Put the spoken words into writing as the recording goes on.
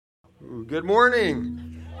Good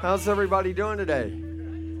morning. How's everybody doing today?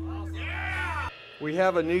 We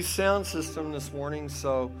have a new sound system this morning,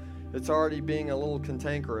 so it's already being a little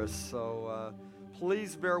cantankerous. So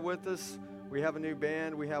please bear with us. We have a new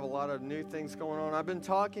band. We have a lot of new things going on. I've been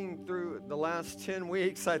talking through the last 10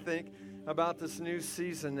 weeks, I think, about this new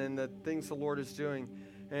season and the things the Lord is doing.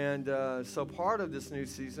 And so part of this new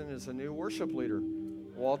season is a new worship leader,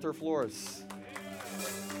 Walter Flores.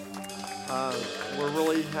 We're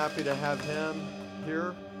really happy to have him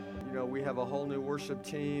here. You know, we have a whole new worship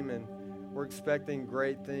team, and we're expecting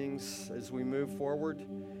great things as we move forward.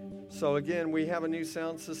 So again, we have a new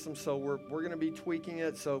sound system, so we're going to be tweaking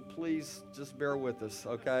it, so please just bear with us,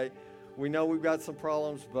 okay? We know we've got some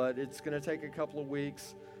problems, but it's going to take a couple of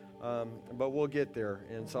weeks, but we'll get there,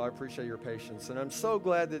 and so I appreciate your patience. And I'm so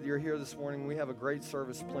glad that you're here this morning. We have a great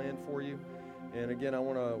service planned for you. And again, I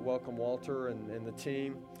want to welcome Walter and the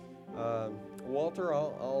team. Walter,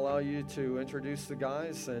 I'll allow you to introduce the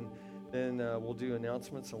guys, and then we'll do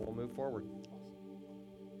announcements and we'll move forward.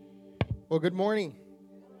 Well, good morning.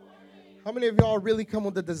 How many of y'all really come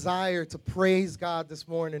with the desire to praise God this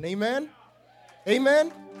morning? Amen?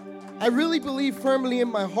 Amen? I really believe firmly in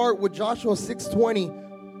my heart with Joshua 6:20,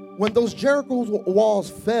 when those Jericho walls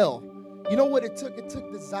fell, you know what it took? It took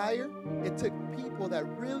desire. It took people that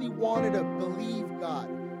really wanted to believe God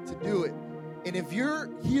to do it. And if you're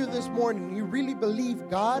here this morning and you really believe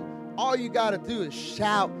God, all you got to do is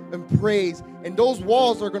shout and praise, and those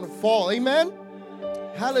walls are going to fall. Amen?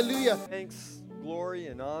 Hallelujah. Thanks, glory,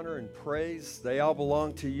 and honor and praise, they all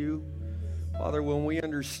belong to you. Father, when we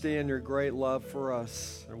understand your great love for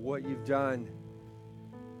us and what you've done,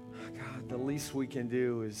 God, the least we can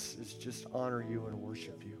do is just honor you and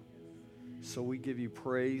worship you. So we give you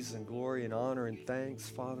praise and glory and honor and thanks,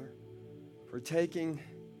 Father, for taking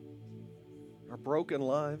our broken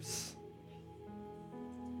lives,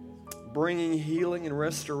 bringing healing and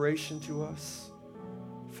restoration to us,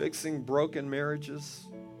 fixing broken marriages.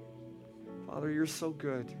 Father, you're so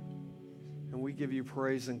good, and we give you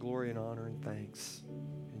praise and glory and honor and thanks.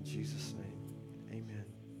 In Jesus' name, amen.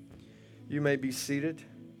 You may be seated.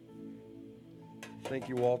 Thank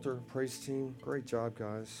you, Walter. Praise team. Great job,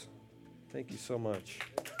 guys. Thank you so much.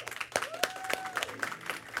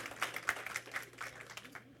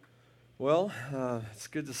 Well, it's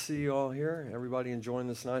good to see you all here. Everybody enjoying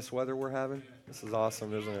this nice weather we're having? This is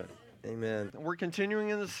awesome, isn't it? Amen. We're continuing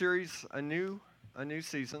in the series, a new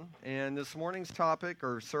season, and this morning's topic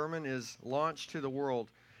or sermon is Launch to the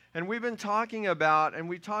World. And we've been talking about, and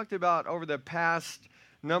we talked about over the past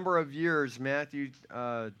number of years, Matthew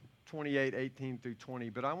 28, 18 through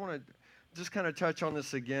 20. But I want to just kind of touch on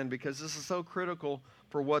this again because this is so critical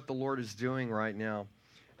for what the Lord is doing right now.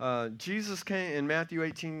 Jesus came in Matthew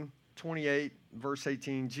 28, verse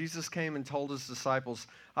 18, Jesus came and told his disciples,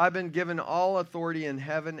 I've been given all authority in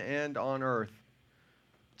heaven and on earth.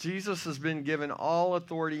 Jesus has been given all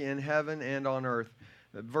authority in heaven and on earth.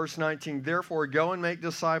 Verse 19, therefore go and make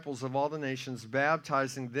disciples of all the nations,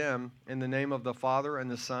 baptizing them in the name of the Father and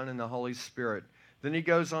the Son and the Holy Spirit. Then he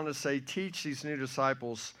goes on to say, teach these new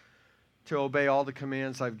disciples to obey all the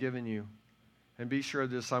commands I've given you. And be sure of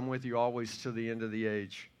this, I'm with you always to the end of the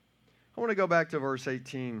age. I want to go back to verse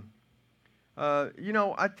 18.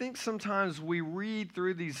 I think sometimes we read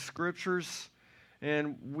through these scriptures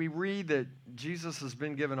and we read that Jesus has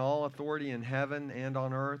been given all authority in heaven and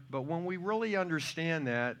on earth. But when we really understand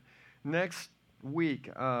that, next week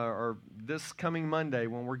or this coming Monday,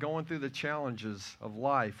 when we're going through the challenges of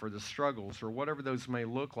life or the struggles or whatever those may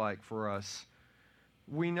look like for us,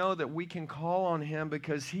 we know that we can call on him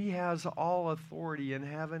because he has all authority in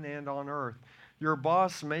heaven and on earth. Your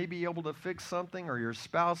boss may be able to fix something, or your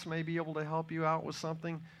spouse may be able to help you out with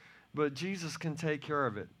something, but Jesus can take care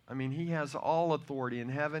of it. I mean, he has all authority in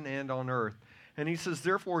heaven and on earth. And he says,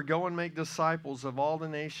 therefore, go and make disciples of all the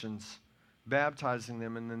nations, baptizing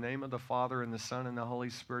them in the name of the Father and the Son and the Holy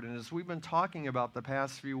Spirit. And as we've been talking about the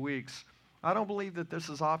past few weeks, I don't believe that this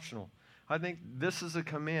is optional. I think this is a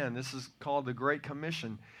command. This is called the Great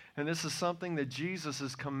Commission. And this is something that Jesus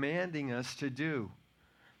is commanding us to do.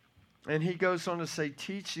 And he goes on to say,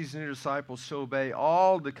 teach these new disciples to obey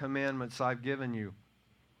all the commandments I've given you.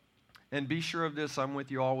 And be sure of this, I'm with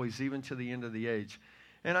you always, even to the end of the age.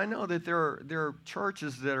 And I know that there are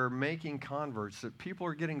churches that are making converts, that people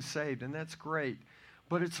are getting saved, and that's great.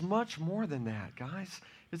 But it's much more than that, guys.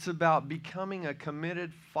 It's about becoming a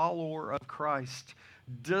committed follower of Christ.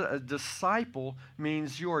 A disciple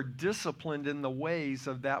means you are disciplined in the ways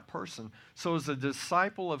of that person. So as a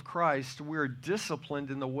disciple of Christ, we're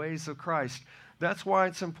disciplined in the ways of Christ. That's why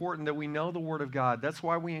it's important that we know the Word of God. That's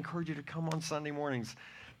why we encourage you to come on Sunday mornings,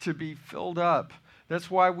 to be filled up. That's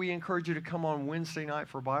why we encourage you to come on Wednesday night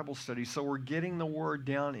for Bible study. So we're getting the Word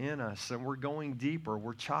down in us, and we're going deeper.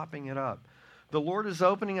 We're chopping it up. The Lord is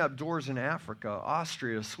opening up doors in Africa,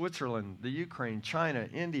 Austria, Switzerland, the Ukraine, China,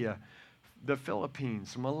 India, the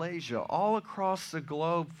Philippines, Malaysia, all across the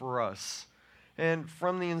globe for us. And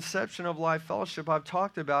from the inception of Life Fellowship, I've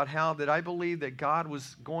talked about how that I believe that God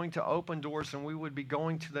was going to open doors and we would be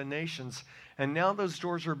going to the nations. And now those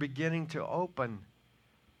doors are beginning to open.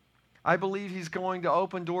 I believe He's going to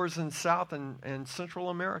open doors in South and Central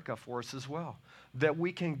America for us as well, that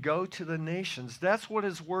we can go to the nations. That's what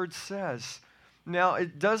His Word says. Now,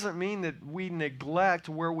 it doesn't mean that we neglect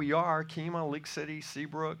where we are, Kemah, Leak City,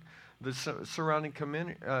 Seabrook, the surrounding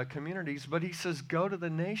communities, but He says go to the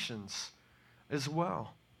nations as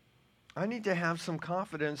well. I need to have some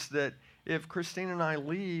confidence that if Christine and I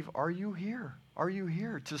leave, are you here? Are you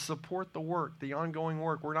here to support the work, the ongoing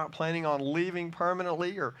work? We're not planning on leaving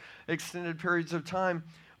permanently or extended periods of time,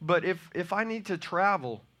 but if I need to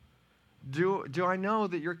travel, do I know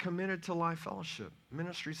that you're committed to Life Fellowship,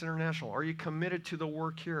 Ministries International? Are you committed to the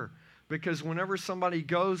work here? Because whenever somebody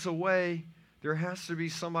goes away, there has to be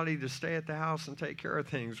somebody to stay at the house and take care of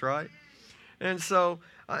things, right? And so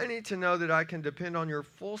I need to know that I can depend on your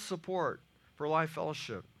full support for Life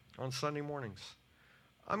Fellowship on Sunday mornings.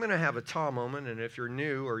 I'm going to have a TAW moment, and if you're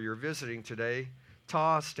new or you're visiting today,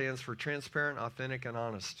 TAW stands for Transparent, Authentic, and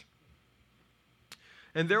Honest.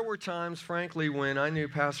 And there were times, frankly, when I knew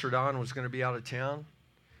Pastor Don was going to be out of town,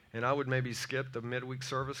 and I would maybe skip the midweek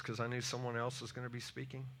service because I knew someone else was going to be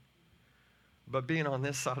speaking. But being on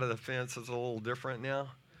this side of the fence is a little different now.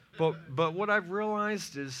 But what I've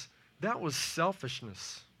realized is that was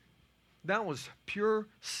selfishness. That was pure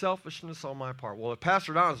selfishness on my part. Well, if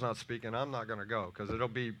Pastor Don's not speaking, I'm not going to go because it'll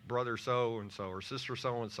be brother so-and-so or sister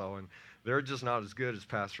so-and-so, and they're just not as good as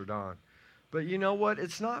Pastor Don. But you know what?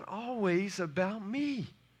 It's not always about me.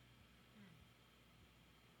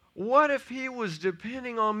 What if he was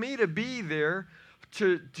depending on me to be there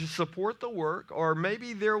to support the work, or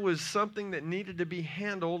maybe there was something that needed to be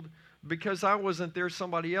handled because I wasn't there,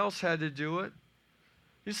 somebody else had to do it?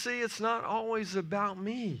 You see, it's not always about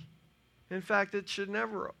me. In fact, it should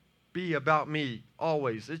never be about me,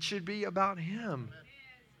 always. It should be about Him.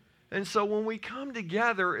 And so when we come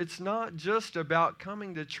together, it's not just about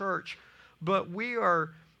coming to church, but we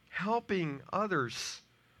are helping others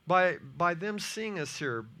by them seeing us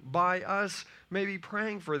here, by us maybe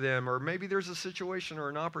praying for them, or maybe there's a situation or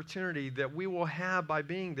an opportunity that we will have by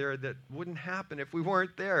being there that wouldn't happen if we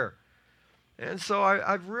weren't there. And so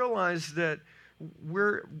I've realized that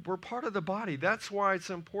we're part of the body. That's why it's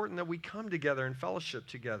important that we come together and fellowship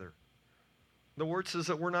together. The Word says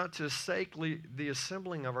that we're not to forsake the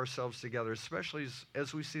assembling of ourselves together, especially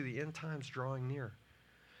as we see the end times drawing near.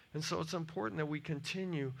 And so it's important that we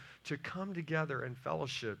continue to come together and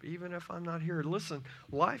fellowship, even if I'm not here. Listen,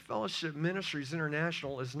 Life Fellowship Ministries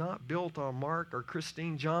International is not built on Mark or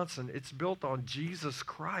Christine Johnson. It's built on Jesus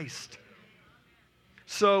Christ.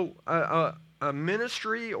 So a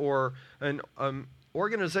ministry or an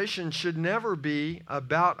organization should never be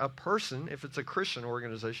about a person. If it's a Christian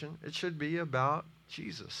organization, it should be about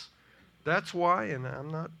Jesus. That's why, and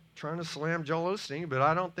I'm not trying to slam Joel Osteen, but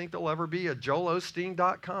I don't think there'll ever be a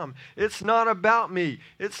joelosteen.com. It's not about me.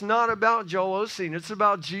 It's not about Joel Osteen. It's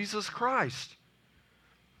about Jesus Christ.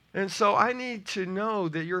 And so I need to know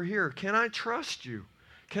that you're here. Can I trust you?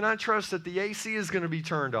 Can I trust that the AC is going to be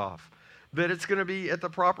turned off? That it's going to be at the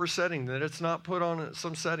proper setting, that it's not put on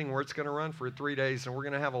some setting where it's going to run for 3 days and we're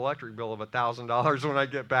going to have an electric bill of $1,000 when I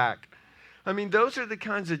get back. I mean, those are the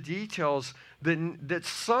kinds of details that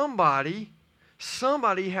somebody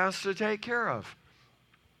has to take care of.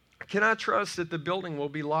 Can I trust that the building will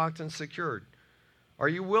be locked and secured? Are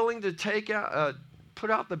you willing to put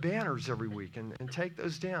out the banners every week and take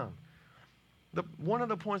those down? One of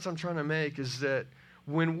the points I'm trying to make is that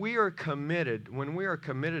when we are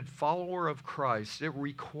committed follower of Christ, it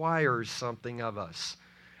requires something of us.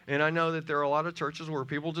 And I know that there are a lot of churches where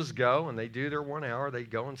people just go and they do their 1 hour, they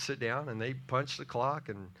go and sit down and they punch the clock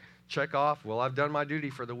and check off, well, I've done my duty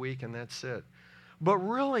for the week and that's it. But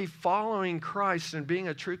really following Christ and being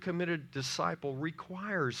a true committed disciple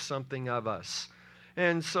requires something of us.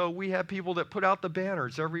 And so we have people that put out the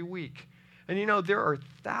banners every week. And you know, there are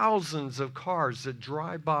thousands of cars that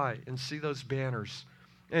drive by and see those banners.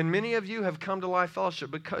 And many of you have come to Life Fellowship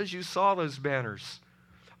because you saw those banners.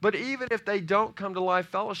 But even if they don't come to Life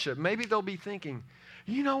Fellowship, maybe they'll be thinking,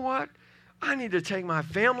 you know what? I need to take my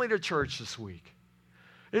family to church this week.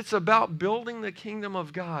 It's about building the kingdom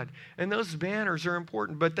of God. And those banners are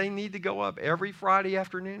important, but they need to go up every Friday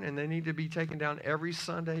afternoon, and they need to be taken down every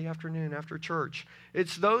Sunday afternoon after church.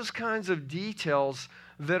 It's those kinds of details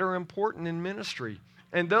that are important in ministry.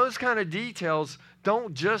 And those kind of details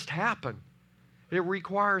don't just happen. It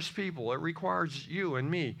requires people. It requires you and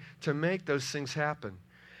me to make those things happen.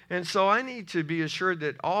 And so I need to be assured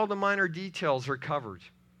that all the minor details are covered.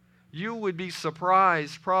 You would be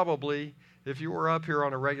surprised probably if you were up here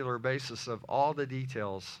on a regular basis of all the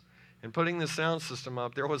details. And putting the sound system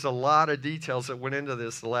up, there was a lot of details that went into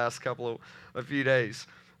this the last a few days.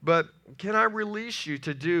 But can I release you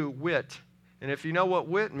to do WIT? And if you know what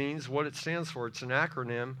WIT means, what it stands for, it's an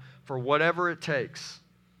acronym for whatever it takes.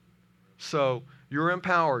 So you're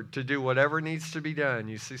empowered to do whatever needs to be done.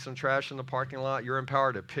 You see some trash in the parking lot, you're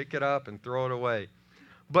empowered to pick it up and throw it away.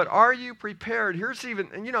 But are you prepared?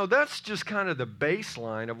 And that's just kind of the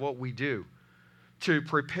baseline of what we do to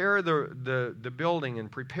prepare the building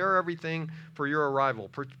and prepare everything for your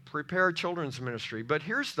arrival, prepare children's ministry. But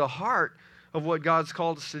here's the heart of what God's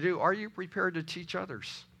called us to do. Are you prepared to teach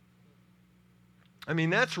others? I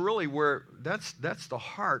mean, that's really that's the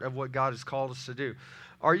heart of what God has called us to do.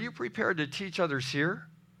 Are you prepared to teach others here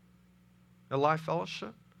at Life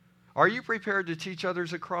Fellowship? Are you prepared to teach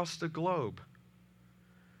others across the globe?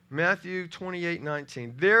 Matthew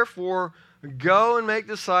 28:19. Therefore, go and make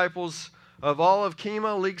disciples of all of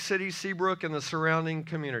Kemah, League City, Seabrook, and the surrounding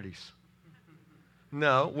communities.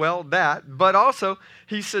 No, well, that. But also,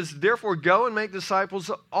 he says, therefore, go and make disciples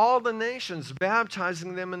of all the nations,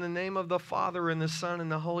 baptizing them in the name of the Father and the Son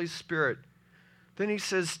and the Holy Spirit. Then he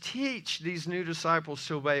says, teach these new disciples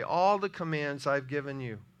to obey all the commands I've given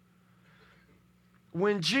you.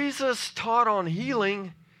 When Jesus taught on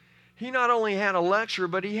healing, he not only had a lecture,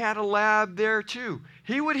 but he had a lab there too.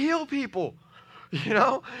 He would heal people.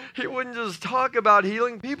 He wouldn't just talk about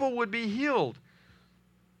healing. People would be healed.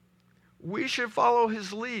 We should follow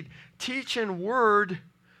his lead. Teach in word,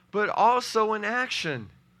 but also in action.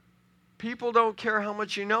 People don't care how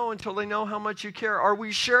much you know until they know how much you care. Are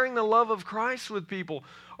we sharing the love of Christ with people?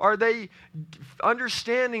 Are they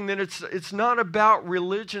understanding that it's not about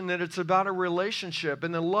religion, that it's about a relationship,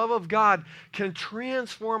 and the love of God can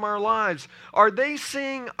transform our lives? Are they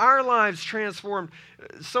seeing our lives transformed?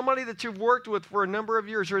 Somebody that you've worked with for a number of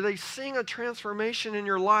years, are they seeing a transformation in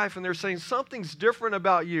your life and they're saying something's different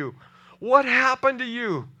about you? What happened to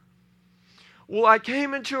you? Well, I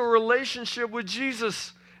came into a relationship with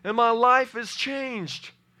Jesus and my life has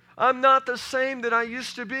changed. I'm not the same that I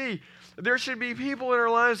used to be. There should be people in our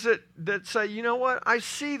lives that say, you know what? I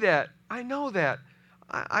see that. I know that.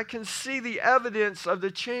 I can see the evidence of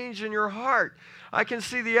the change in your heart. I can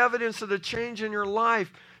see the evidence of the change in your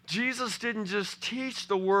life. Jesus didn't just teach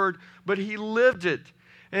the word, but he lived it.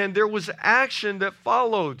 And there was action that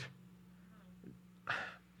followed.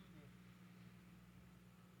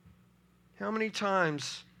 How many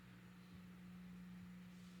times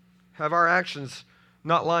have our actions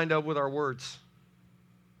not lined up with our words?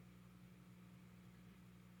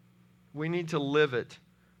 We need to live it.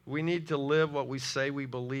 We need to live what we say we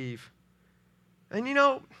believe. And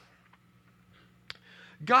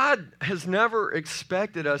God has never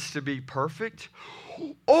expected us to be perfect.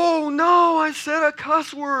 Oh no, I said a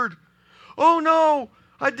cuss word. Oh no,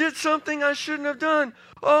 I did something I shouldn't have done.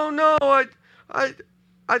 Oh no,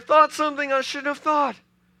 I thought something I shouldn't have thought.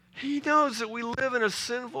 He knows that we live in a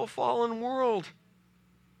sinful, fallen world.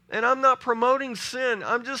 And I'm not promoting sin.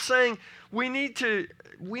 I'm just saying we need to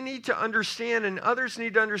understand, and others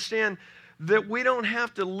need to understand, that we don't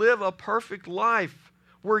have to live a perfect life.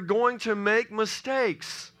 We're going to make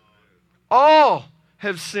mistakes. All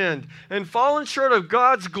have sinned and fallen short of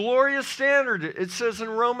God's glorious standard. It says in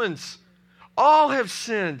Romans, all have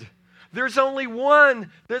sinned. There's only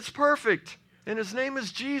one that's perfect, and his name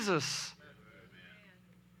is Jesus.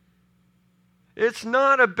 It's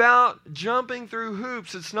not about jumping through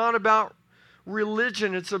hoops. It's not about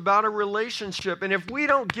religion. It's about a relationship. And if we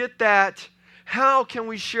don't get that, how can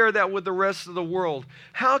we share that with the rest of the world?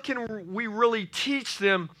 How can we really teach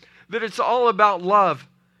them that it's all about love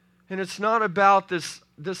and it's not about this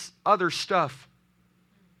other stuff?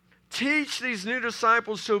 Teach these new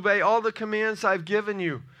disciples to obey all the commands I've given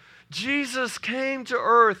you. Jesus came to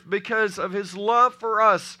earth because of his love for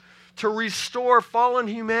us, to restore fallen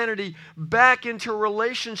humanity back into a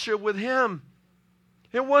relationship with him.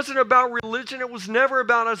 It wasn't about religion. It was never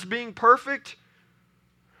about us being perfect.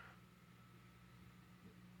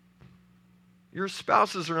 Your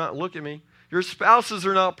spouses are not, look at me, your spouses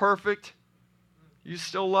are not perfect. You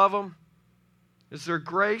still love them? Is there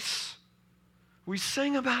grace? We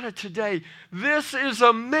sing about it today. This is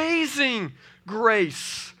amazing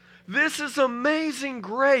grace. This is amazing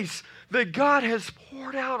grace that God has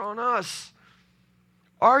poured out on us.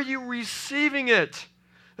 Are you receiving it?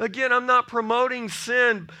 Again, I'm not promoting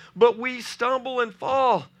sin, but we stumble and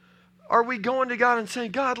fall. Are we going to God and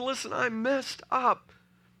saying, God, listen, I messed up.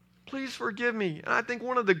 Please forgive me. And I think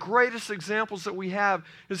one of the greatest examples that we have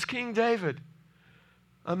is King David,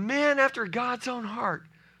 a man after God's own heart.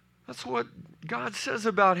 That's what God says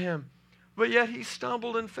about him. But yet he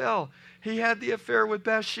stumbled and fell. He had the affair with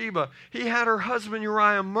Bathsheba. He had her husband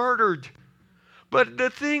Uriah murdered. But the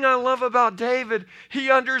thing I love about David,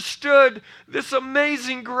 he understood this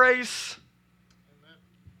amazing grace.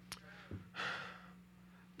 Amen.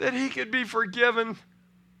 That he could be forgiven.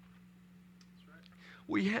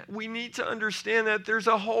 We need to understand that there's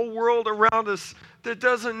a whole world around us that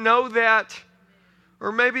doesn't know that.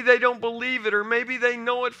 Or maybe they don't believe it, or maybe they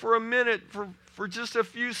know it for a minute, for just a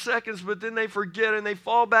few seconds, but then they forget and they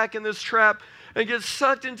fall back in this trap and get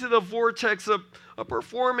sucked into the vortex of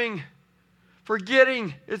performing,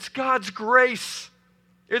 forgetting it's God's grace.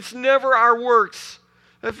 It's never our works.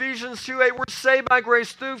 Ephesians 2:8, we're saved by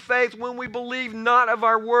grace through faith when we believe not of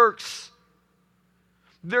our works.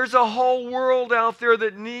 There's a whole world out there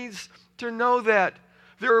that needs to know that.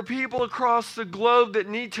 There are people across the globe that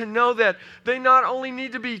need to know that. They not only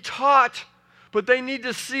need to be taught, but they need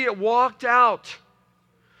to see it walked out.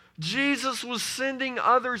 Jesus was sending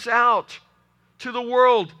others out to the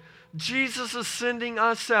world. Jesus is sending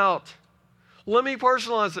us out. Let me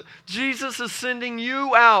personalize it. Jesus is sending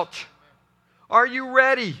you out. Are you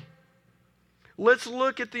ready? Let's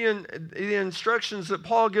look at the instructions that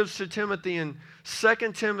Paul gives to Timothy in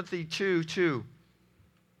 2 Timothy 2:2.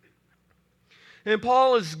 And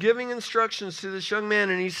Paul is giving instructions to this young man,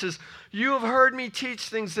 and he says, you have heard me teach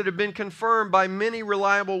things that have been confirmed by many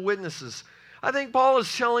reliable witnesses. I think Paul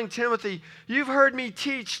is telling Timothy, you've heard me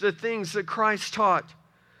teach the things that Christ taught.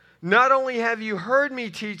 Not only have you heard me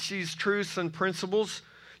teach these truths and principles,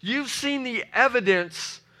 you've seen the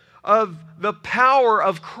evidence of the power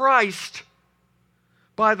of Christ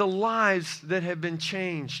by the lives that have been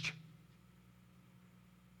changed.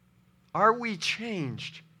 Are we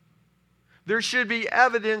changed? There should be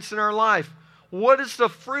evidence in our life. What is the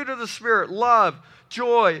fruit of the Spirit? Love,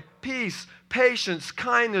 joy, peace, patience,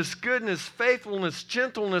 kindness, goodness, faithfulness,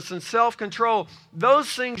 gentleness, and self-control.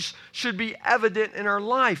 Those things should be evident in our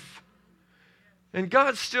life. And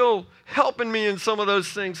God's still helping me in some of those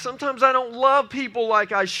things. Sometimes I don't love people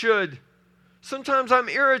like I should. Sometimes I'm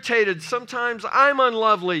irritated. Sometimes I'm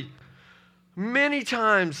unlovely. Many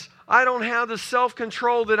times I don't have the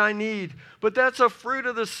self-control that I need. But that's a fruit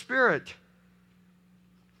of the Spirit.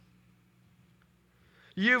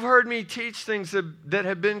 You've heard me teach things that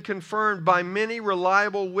have been confirmed by many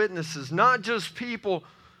reliable witnesses. Not just people,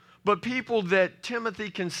 but people that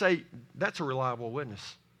Timothy can say, that's a reliable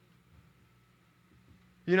witness.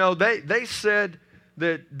 You know, they said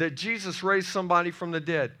that Jesus raised somebody from the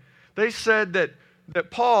dead. They said that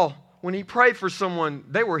Paul, when he prayed for someone,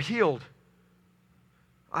 they were healed.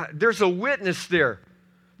 There's a witness there.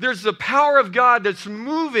 There's the power of God that's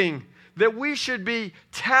moving that we should be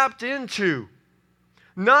tapped into.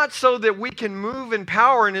 Not so that we can move in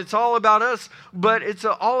power and it's all about us, but it's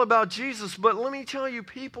all about Jesus. But let me tell you,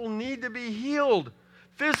 people need to be healed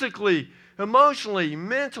physically, emotionally,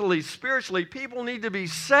 mentally, spiritually. People need to be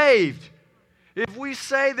saved. If we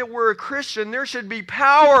say that we're a Christian, there should be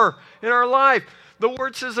power in our life. The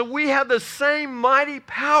Word says that we have the same mighty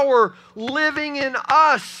power living in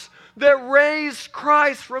us that raised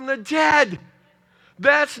Christ from the dead.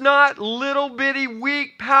 That's not little bitty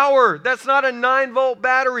weak power. That's not a 9-volt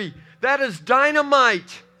battery. That is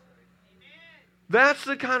dynamite. That's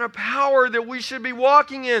the kind of power that we should be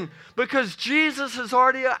walking in because Jesus has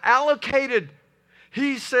already allocated.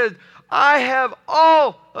 He said, I have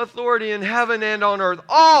all authority in heaven and on earth.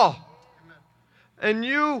 All. And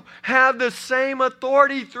you have the same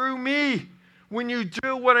authority through me when you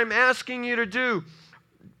do what I'm asking you to do.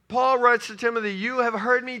 Paul writes to Timothy, you have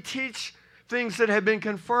heard me teach things that have been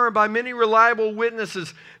confirmed by many reliable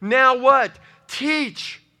witnesses. Now what?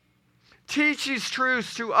 Teach. Teach these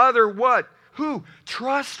truths to other what? Who?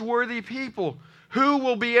 Trustworthy people who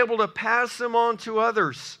will be able to pass them on to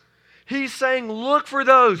others. He's saying, look for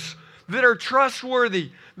those that are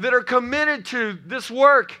trustworthy, that are committed to this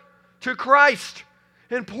work, to Christ,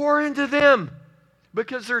 and pour into them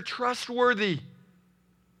because they're trustworthy.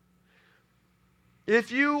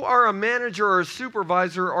 If you are a manager or a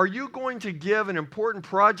supervisor, are you going to give an important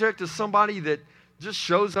project to somebody that just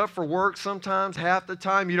shows up for work sometimes, half the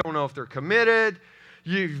time? You don't know if they're committed.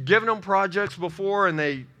 You've given them projects before and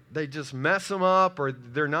they they just mess them up or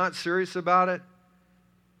they're not serious about it.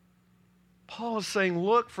 Paul is saying,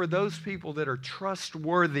 look for those people that are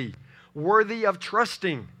trustworthy, worthy of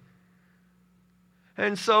trusting.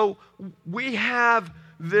 And so we have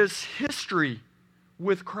this history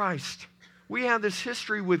with Christ. We have this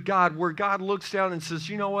history with God where God looks down and says,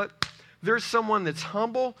 you know what? There's someone that's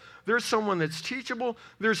humble. There's someone that's teachable.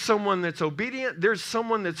 There's someone that's obedient. There's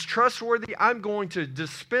someone that's trustworthy. I'm going to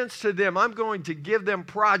dispense to them. I'm going to give them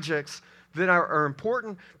projects that are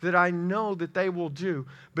important that I know that they will do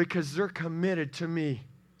because they're committed to me.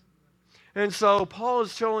 And so Paul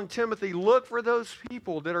is telling Timothy, look for those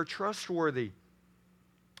people that are trustworthy.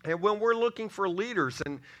 And when we're looking for leaders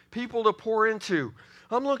and people to pour into,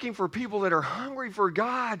 I'm looking for people that are hungry for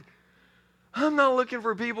God. I'm not looking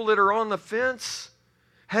for people that are on the fence.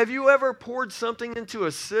 Have you ever poured something into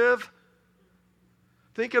a sieve?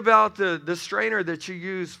 Think about the strainer that you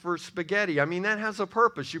use for spaghetti. I mean, that has a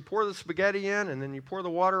purpose. You pour the spaghetti in, and then you pour the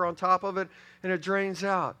water on top of it, and it drains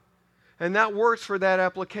out. And that works for that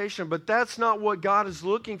application, but that's not what God is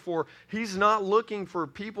looking for. He's not looking for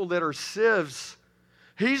people that are sieves.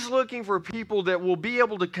 He's looking for people that will be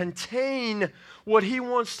able to contain what He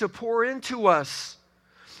wants to pour into us.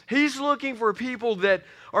 He's looking for people that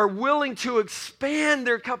are willing to expand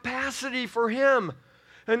their capacity for Him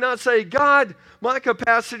and not say, God, my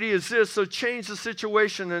capacity is this, so change the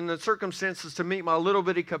situation and the circumstances to meet my little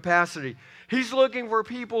bitty capacity. He's looking for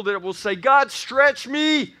people that will say, God, stretch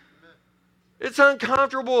me. It's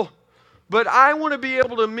uncomfortable, but I want to be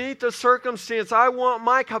able to meet the circumstance. I want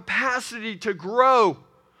my capacity to grow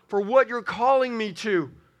for what you're calling me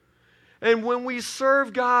to. And when we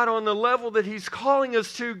serve God on the level that He's calling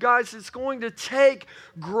us to, guys, it's going to take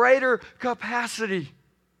greater capacity.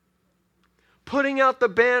 Putting out the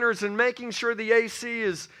banners and making sure the AC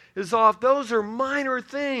is off, those are minor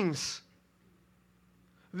things.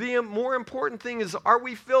 The more important thing is, are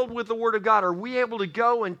we filled with the Word of God? Are we able to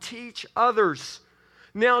go and teach others?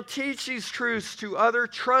 Now teach these truths to other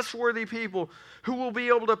trustworthy people who will be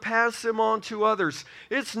able to pass them on to others.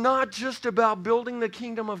 It's not just about building the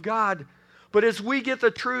kingdom of God, but as we get the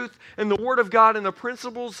truth and the Word of God and the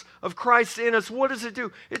principles of Christ in us, what does it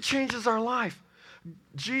do? It changes our life.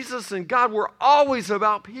 Jesus and God were always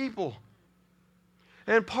about people.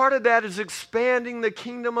 And part of that is expanding the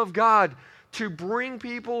kingdom of God to bring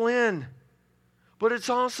people in. But it's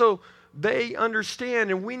also, they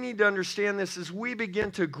understand, and we need to understand this as we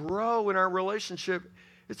begin to grow in our relationship,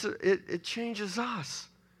 it changes us.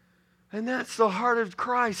 And that's the heart of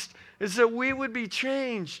Christ, is that we would be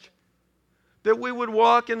changed. That we would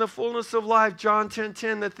walk in the fullness of life. John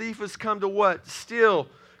 10:10, the thief has come to what? Steal,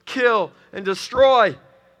 kill, and destroy.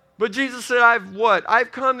 But Jesus said,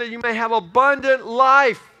 I've come that you may have abundant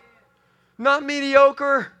life, not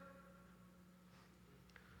mediocre.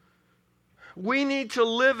 We need to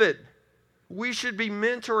live it. We should be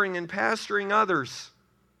mentoring and pastoring others.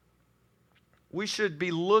 We should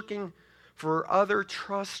be looking for other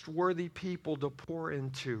trustworthy people to pour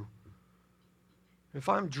into. If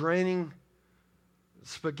I'm draining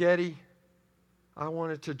spaghetti, I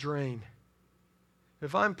want it to drain.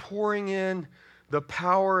 If I'm pouring in the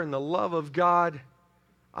power and the love of God,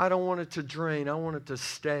 I don't want it to drain. I want it to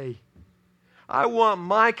stay. I want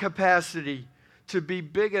my capacity to be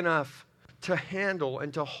big enough to handle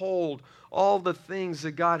and to hold all the things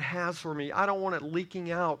that God has for me. I don't want it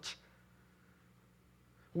leaking out.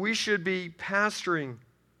 We should be pastoring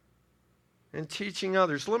and teaching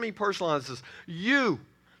others. Let me personalize this. You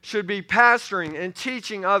should be pastoring and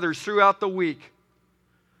teaching others throughout the week.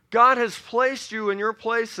 God has placed you in your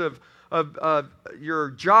place of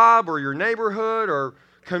your job or your neighborhood or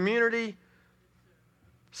community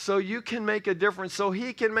so you can make a difference, so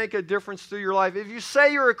He can make a difference through your life. If you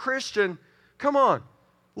say you're a Christian, come on,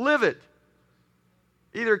 live it.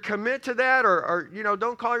 Either commit to that or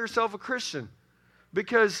don't call yourself a Christian,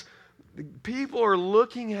 because people are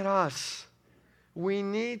looking at us. We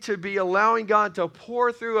need to be allowing God to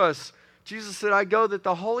pour through us. Jesus said, I go that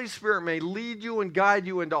the Holy Spirit may lead you and guide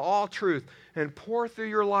you into all truth and pour through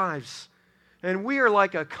your lives. And we are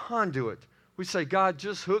like a conduit. We say, God,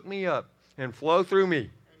 just hook me up and flow through me. Amen.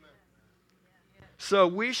 So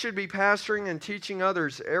we should be pastoring and teaching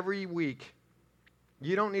others every week.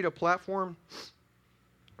 You don't need a platform.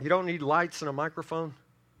 You don't need lights and a microphone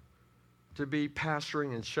to be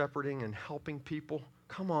pastoring and shepherding and helping people.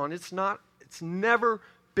 Come on, it's never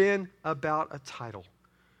been about a title.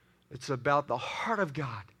 It's about the heart of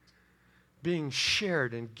God being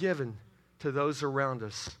shared and given to those around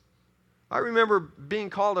us. I remember being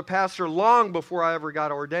called a pastor long before I ever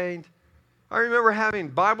got ordained. I remember having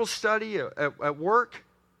Bible study at work,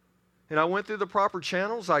 And I went through the proper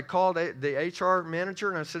channels. I called the HR manager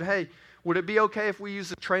and I said, hey, would it be okay if we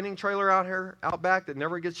use a training trailer out back that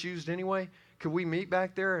never gets used anyway? Could we meet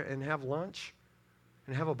back there and have lunch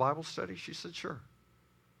and have a Bible study? She said, sure.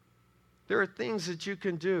 There are things that you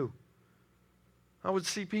can do. I would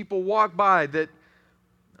see people walk by that,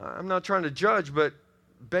 I'm not trying to judge, but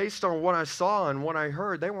based on what I saw and what I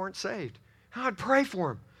heard, they weren't saved. I'd pray for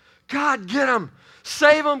them. God, get them.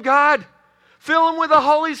 Save them, God. Fill them with the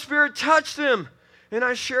Holy Spirit. Touch them. And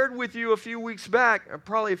I shared with you a few weeks back,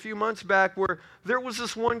 probably a few months back, where there was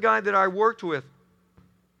this one guy that I worked with.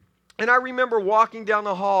 And I remember walking down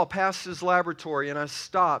the hall past his laboratory, and I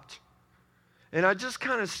stopped. And I just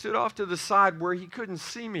kind of stood off to the side where he couldn't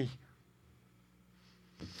see me.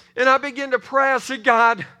 And I began to pray. I said,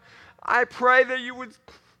 God, I pray that you would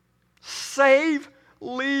save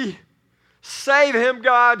Lee. Save him,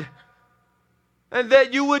 God. And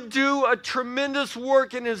that you would do a tremendous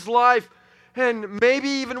work in his life. And maybe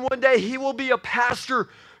even one day he will be a pastor.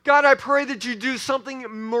 God, I pray that you do something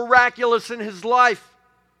miraculous in his life.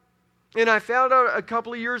 And I found out a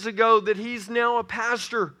couple of years ago that he's now a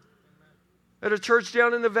pastor at a church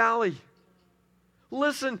down in the valley.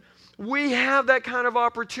 Listen, we have that kind of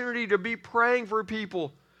opportunity to be praying for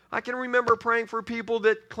people. I can remember praying for people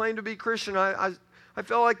that claim to be Christian. I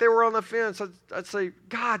felt like they were on the fence. I'd say,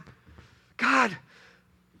 God,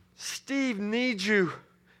 Steve needs you.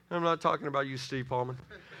 I'm not talking about you, Steve Paulman.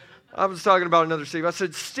 I was talking about another Steve. I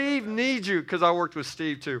said, Steve needs you, because I worked with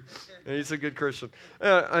Steve too, and he's a good Christian.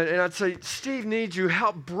 And I'd say, Steve needs you.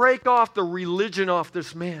 Help break off the religion off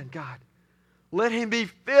this man, God. Let him be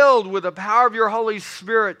filled with the power of your Holy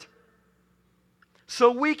Spirit.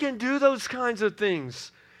 So we can do those kinds of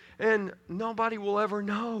things, and nobody will ever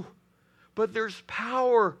know. But there's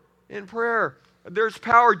power in prayer. There's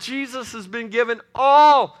power. Jesus has been given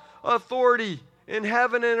all authority in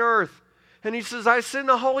heaven and earth. And he says, I send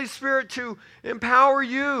the Holy Spirit to empower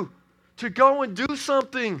you to go and do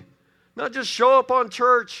something. Not just show up at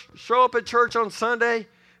church on Sunday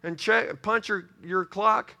and punch your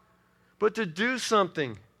clock, but to do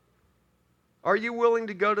something. Are you willing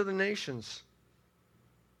to go to the nations?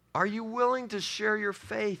 Are you willing to share your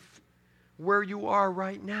faith where you are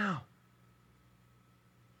right now?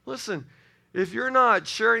 Listen, if you're not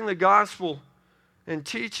sharing the gospel and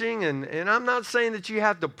teaching, and I'm not saying that you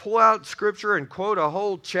have to pull out Scripture and quote a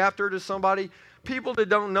whole chapter to somebody. People that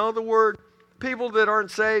don't know the Word, people that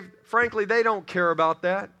aren't saved, frankly, they don't care about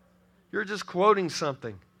that. You're just quoting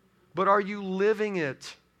something. But are you living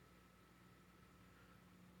it?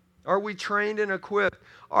 Are we trained and equipped?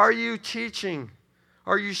 Are you teaching?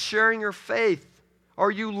 Are you sharing your faith?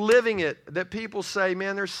 Are you living it? That people say,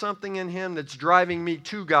 man, there's something in him that's driving me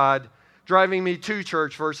to God, driving me to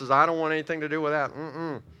church, versus I don't want anything to do with that.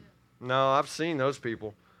 No, I've seen those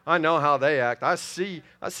people. I know how they act. I see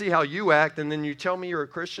how you act, and then you tell me you're a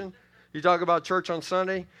Christian. You talk about church on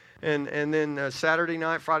Sunday, and then Saturday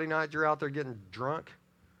night, Friday night, you're out there getting drunk.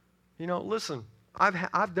 You know, listen,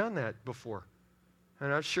 I've done that before,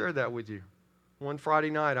 and I've shared that with you. One Friday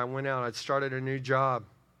night, I went out. I'd started a new job,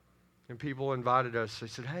 and people invited us. They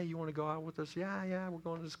said, hey, you want to go out with us? Yeah, we're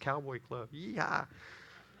going to this cowboy club. Yeah.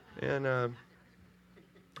 And I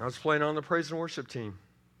was playing on the praise and worship team.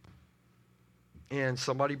 And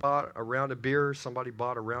somebody bought a round of beer. Somebody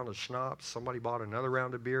bought a round of schnapps. Somebody bought another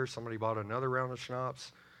round of beer. Somebody bought another round of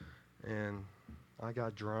schnapps. And I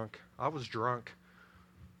got drunk. I was drunk.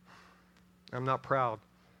 I'm not proud.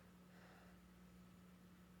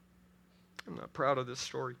 I'm not proud of this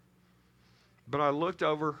story. But I looked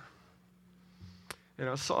over, and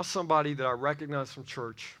I saw somebody that I recognized from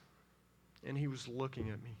church, and he was looking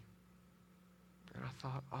at me. And I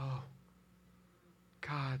thought, oh,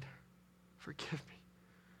 God, forgive me.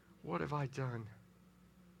 What have I done?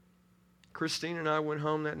 Christine and I went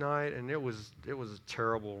home that night, and it was a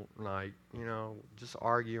terrible night, just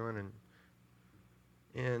arguing.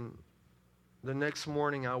 And the next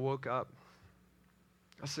morning I woke up.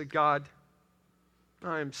 I said, God,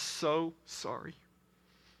 I am so sorry.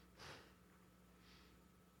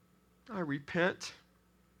 I repent.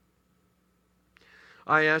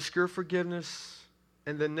 I ask your forgiveness,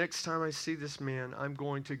 and the next time I see this man, I'm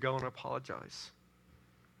going to go and apologize.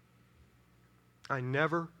 I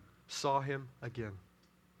never saw him again.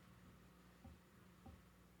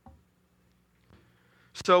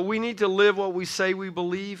 So we need to live what we say we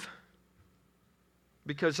believe,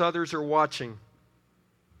 because others are watching.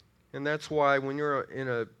 And that's why when you're in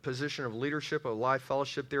a position of leadership, of life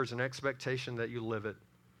fellowship, there's an expectation that you live it.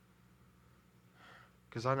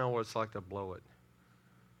 Because I know what it's like to blow it.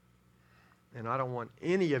 And I don't want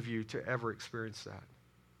any of you to ever experience that.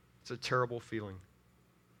 It's a terrible feeling.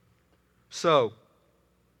 So,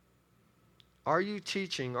 are you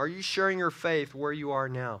teaching, are you sharing your faith where you are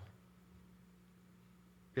now?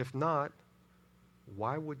 If not,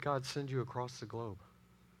 why would God send you across the globe?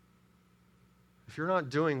 If you're not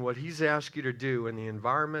doing what He's asked you to do in the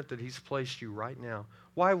environment that He's placed you right now,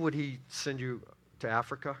 why would He send you to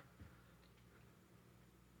Africa?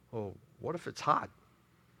 Well, what if it's hot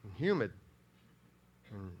and humid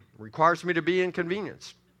and requires me to be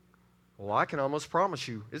inconvenienced? Well, I can almost promise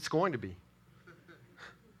you it's going to be.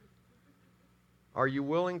 Are you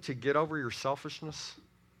willing to get over your selfishness?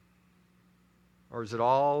 Or is it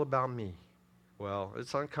all about me? Well,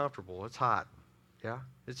 it's uncomfortable. It's hot. Yeah.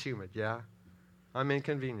 It's humid. Yeah. I'm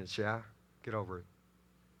inconvenienced. Yeah. Get over it.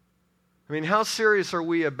 I mean, how serious are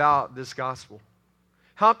we about this gospel?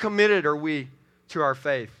 How committed are we to our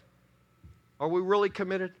faith? Are we really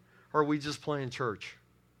committed, or are we just playing church?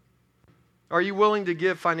 Are you willing to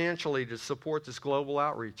give financially to support this global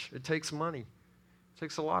outreach? It takes money. It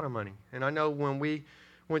takes a lot of money. And I know when we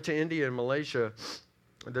went to India and Malaysia,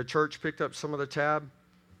 the church picked up some of the tab.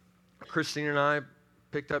 Christine and I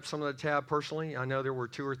picked up some of the tab personally. I know there were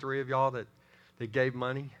 2 or 3 of y'all that gave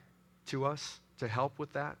money to us to help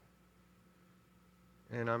with that.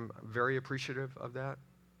 And I'm very appreciative of that.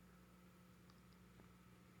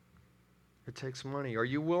 It takes money. Are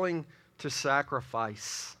you willing to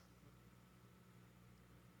sacrifice?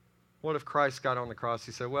 What if Christ got on the cross?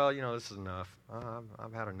 He said, well, you know, this is enough.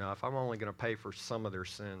 I've had enough. I'm only going to pay for some of their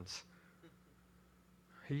sins.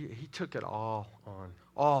 He took it all on.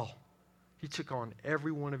 All. He took on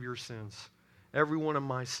every one of your sins. Every one of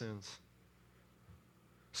my sins.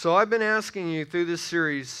 So I've been asking you through this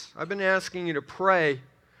series, I've been asking you to pray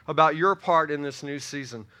about your part in this new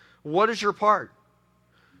season. What is your part?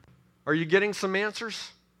 Are you getting some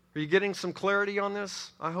answers? Are you getting some clarity on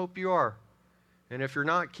this? I hope you are. And if you're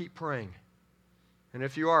not, keep praying. And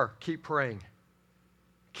if you are, keep praying.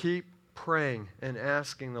 Keep praying and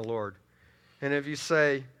asking the Lord. And if you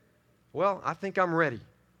say, well, I think I'm ready.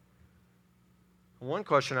 One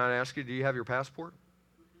question I'd ask you, do you have your passport?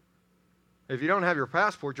 If you don't have your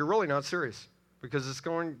passport, you're really not serious, because it's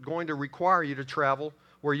going to require you to travel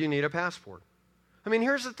where you need a passport. I mean,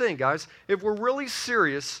 here's the thing, guys. If we're really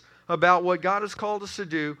serious about what God has called us to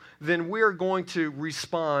do, then we are going to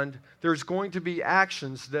respond. There's going to be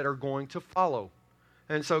actions that are going to follow.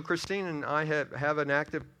 And so Christine and I have an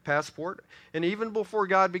active passport. And even before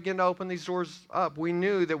God began to open these doors up, we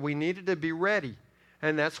knew that we needed to be ready.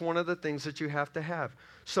 And that's one of the things that you have to have.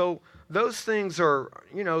 So those things are,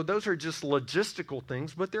 those are just logistical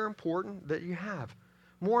things, but they're important that you have.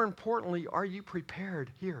 More importantly, are you prepared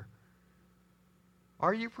here?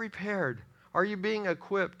 Are you prepared? Are you being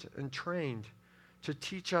equipped and trained to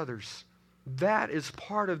teach others? That is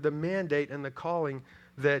part of the mandate and the calling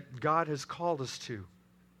that God has called us to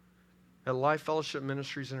at Life Fellowship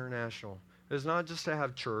Ministries International. It's not just to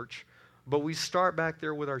have church, but we start back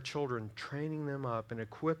there with our children, training them up and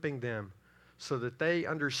equipping them so that they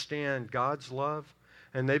understand God's love,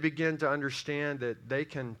 and they begin to understand that they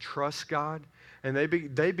can trust God, and they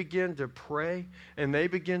begin to pray, and they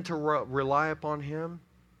begin to rely upon Him.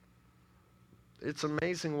 It's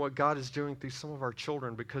amazing what God is doing through some of our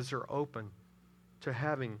children because they're open to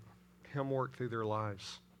having Him work through their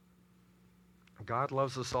lives. God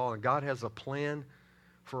loves us all, and God has a plan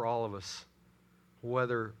for all of us,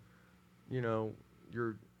 whether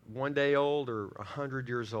you're 1 day old or 100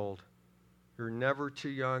 years old. You're never too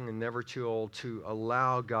young and never too old to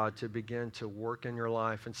allow God to begin to work in your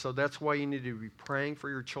life. And so that's why you need to be praying for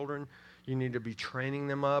your children. You need to be training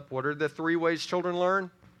them up. What are the 3 ways children learn?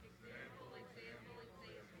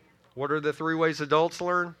 What are the 3 ways adults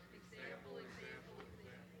learn?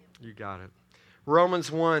 You got it.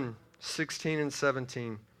 Romans 1:16 and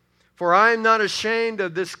 17. For I am not ashamed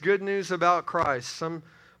of this good news about Christ. Some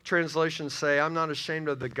translations say, I'm not ashamed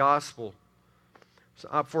of the gospel.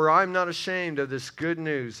 For I am not ashamed of this good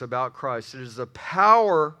news about Christ. It is the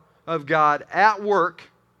power of God at work,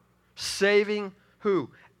 saving who?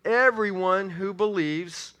 Everyone who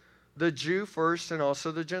believes, the Jew first and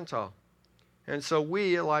also the Gentile. And so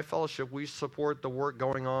we at Life Fellowship, we support the work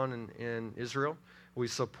going on in Israel. We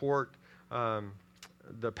support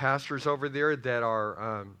the pastors over there that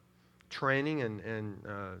are training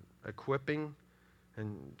and equipping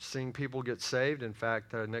and seeing people get saved. In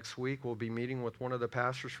fact, next week we'll be meeting with one of the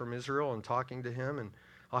pastors from Israel and talking to him, and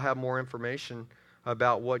I'll have more information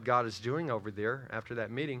about what God is doing over there after that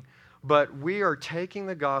meeting. But we are taking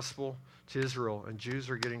the gospel to Israel, and Jews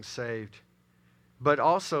are getting saved. But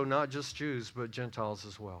also not just Jews, but Gentiles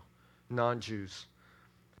as well, non-Jews.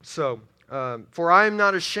 So For I am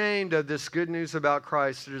not ashamed of this good news about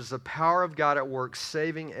Christ. It is the power of God at work,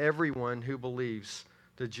 saving everyone who believes,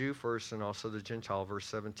 the Jew first and also the Gentile, verse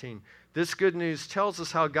 17. This good news tells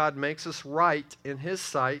us how God makes us right in His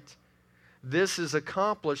sight. This is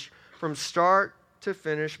accomplished from start to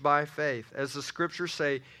finish by faith. As the Scriptures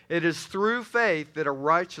say, it is through faith that a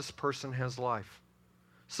righteous person has life.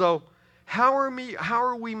 So, how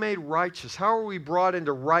are we made righteous? How are we brought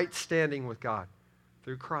into right standing with God?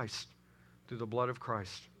 Through Christ, through the blood of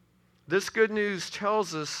Christ. This good news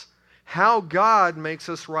tells us how God makes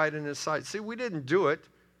us right in His sight. See, we didn't do it.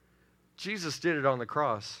 Jesus did it on the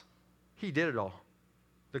cross. He did it all.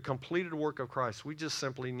 The completed work of Christ. We just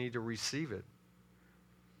simply need to receive it.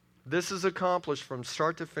 This is accomplished from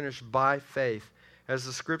start to finish by faith. As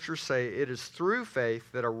the Scriptures say, it is through faith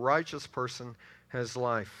that a righteous person has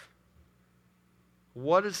life.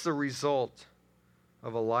 What is the result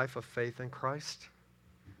of a life of faith in Christ?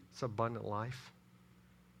 It's abundant life.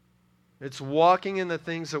 It's walking in the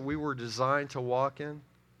things that we were designed to walk in.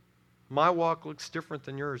 My walk looks different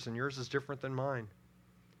than yours, and yours is different than mine.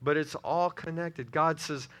 But it's all connected. God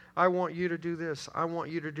says, I want you to do this. I want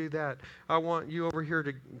you to do that. I want you over here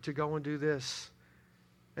to go and do this.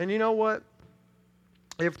 And you know what?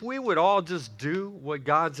 If we would all just do what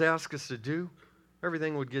God's asked us to do,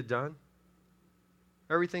 everything would get done.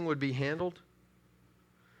 Everything would be handled.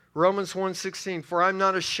 Romans 1:16, for I'm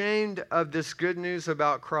not ashamed of this good news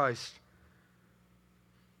about Christ.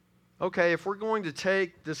 Okay, if we're going to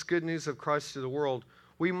take this good news of Christ to the world,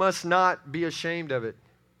 we must not be ashamed of it.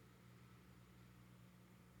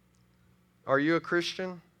 Are you a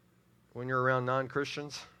Christian when you're around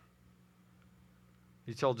non-Christians?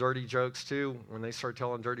 You tell dirty jokes too when they start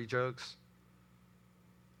telling dirty jokes?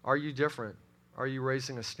 Are you different? Are you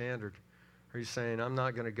raising a standard? Are you saying, I'm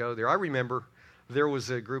not going to go there? I remember there was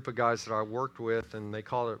a group of guys that I worked with, and they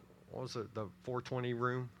called it, what was it, the 420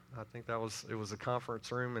 room? I think it was a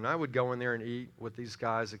conference room, and I would go in there and eat with these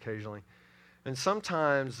guys occasionally. And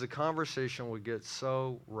sometimes the conversation would get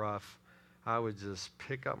so rough, I would just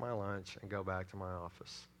pick up my lunch and go back to my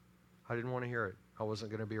office. I didn't want to hear it. I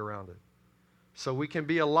wasn't going to be around it. So we can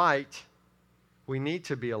be a light. We need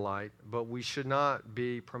to be a light, but we should not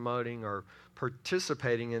be promoting or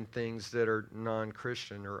participating in things that are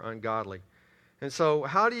non-Christian or ungodly. And so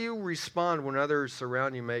how do you respond when others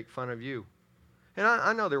around you make fun of you? And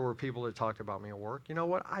I know there were people that talked about me at work. You know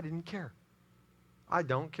what? I didn't care. I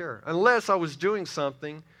don't care. Unless I was doing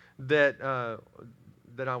something that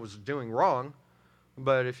I was doing wrong.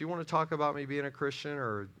 But if you want to talk about me being a Christian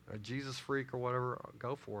or a Jesus freak or whatever,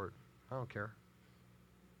 go for it. I don't care.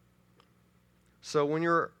 So when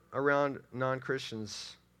you're around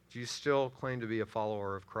non-Christians, do you still claim to be a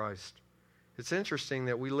follower of Christ? It's interesting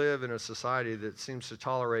that we live in a society that seems to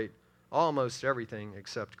tolerate almost everything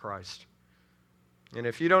except Christ. And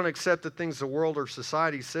if you don't accept the things the world or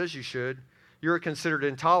society says you should, you're considered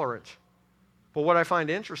intolerant. But what I find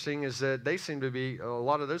interesting is that a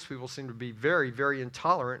lot of those people seem to be very, very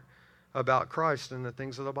intolerant about Christ and the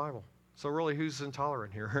things of the Bible. So really, who's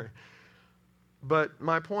intolerant here? But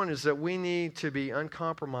my point is that we need to be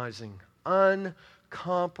uncompromising in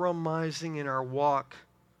our walk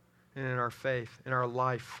and in our faith, in our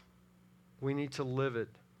life. We need to live it.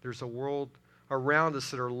 There's a world around us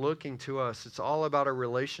that are looking to us. It's all about a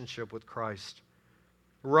relationship with Christ.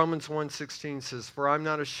 Romans 1:16 says, for I'm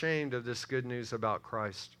not ashamed of this good news about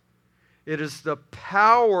Christ. It is the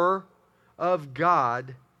power of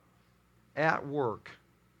God at work.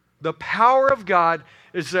 The power of God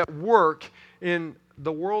is at work in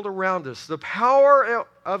the world around us. The power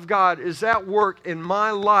of God is at work in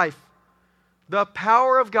my life. The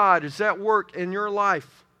power of God is at work in your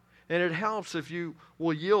life. And it helps if you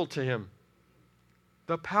will yield to Him.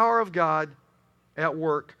 The power of God at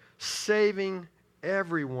work, saving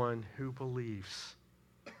everyone who believes.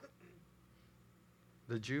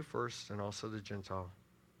 The Jew first and also the Gentile.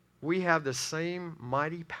 We have the same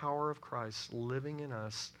mighty power of Christ living in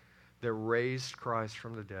us that raised Christ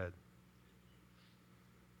from the dead.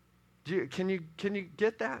 Can you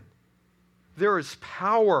get that? There is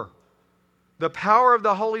power. The power of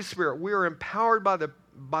the Holy Spirit. We are empowered by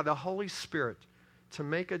the Holy Spirit to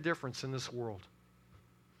make a difference in this world.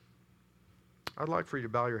 I'd like for you to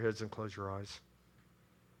bow your heads and close your eyes.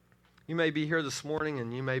 You may be here this morning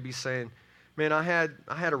and you may be saying, man, I had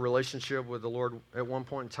a relationship with the Lord at one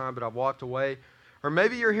point in time, but I've walked away. Or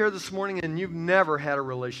maybe you're here this morning and you've never had a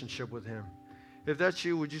relationship with Him. If that's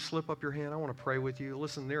you, would you slip up your hand? I want to pray with you.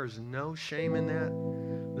 Listen, there is no shame in that.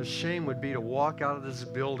 The shame would be to walk out of this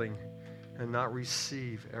building and not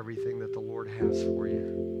receive everything that the Lord has for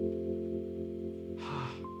you.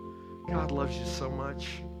 God loves you so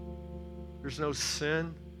much. There's no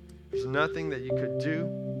sin. There's nothing that you could do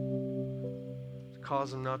to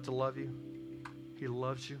cause him not to love you. He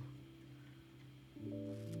loves you.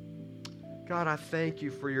 God, I thank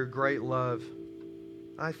you for your great love.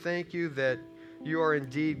 I thank you that you are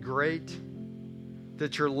indeed great,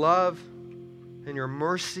 that your love and your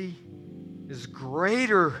mercy is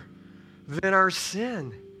greater than our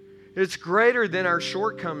sin. It's greater than our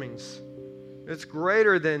shortcomings. It's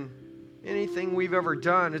greater than anything we've ever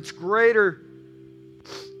done. It's greater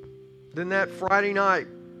than that Friday night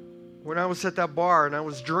when I was at that bar and I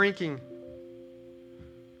was drinking.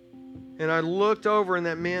 And I looked over and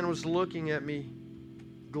that man was looking at me,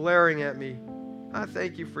 glaring at me. I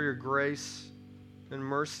thank you for your grace and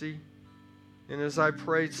mercy. And as I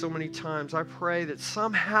prayed so many times, I pray that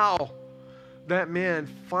somehow that man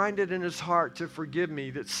find it in his heart to forgive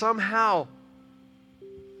me. That somehow,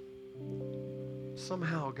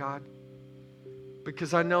 God,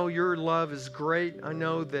 because I know your love is great. I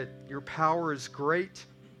know that your power is great.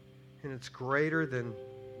 And it's greater than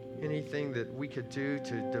anything that we could do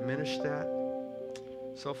to diminish that.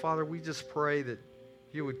 So, Father, we just pray that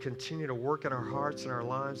you would continue to work in our hearts and our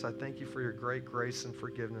lives. I thank you for your great grace and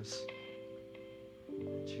forgiveness.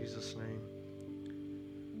 In Jesus' name.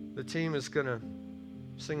 The team is going to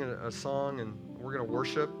sing a song, and we're going to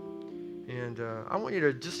worship. And I want you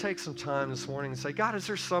to just take some time this morning and say, God, is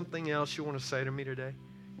there something else you want to say to me today?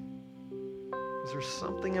 Is there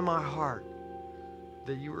something in my heart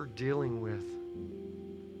that you are dealing with?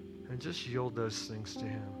 And just yield those things to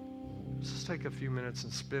him. Let's just take a few minutes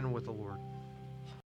and spend with the Lord.